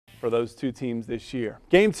for those two teams this year.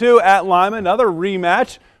 Game 2 at Lima, another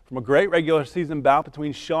rematch from a great regular season bout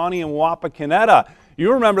between Shawnee and Wapakoneta.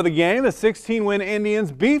 You remember the game. The 16-win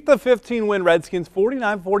Indians beat the 15-win Redskins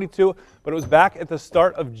 49-42, but it was back at the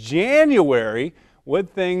start of January.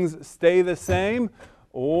 Would things stay the same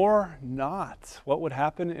or not? What would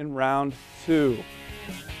happen in round 2?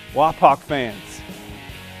 Wapak fans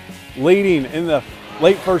leading in the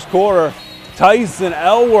late first quarter. Tyson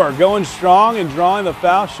Elwer going strong and drawing the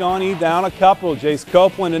foul. Shawnee down a couple. Jace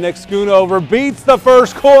Copeland and Nick Schoonover beats the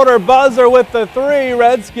first quarter buzzer with the 3.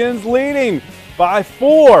 Redskins leading by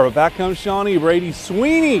 4. Back comes Shawnee. Brady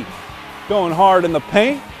Sweeney going hard in the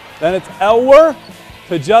paint. Then it's Elwer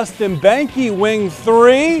to Justin Benke, wing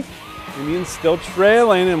 3. Indians still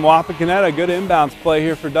trailing, and Wapakoneta, good inbounds play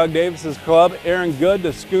here for Doug Davis's club. Aaron Good to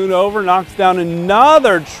Schoonover, knocks down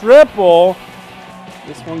another triple.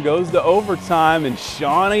 This one goes to overtime, and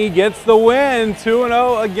Shawnee gets the win,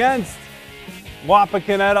 2-0 against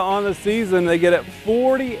Wapakoneta on the season. They get it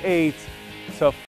 48-4.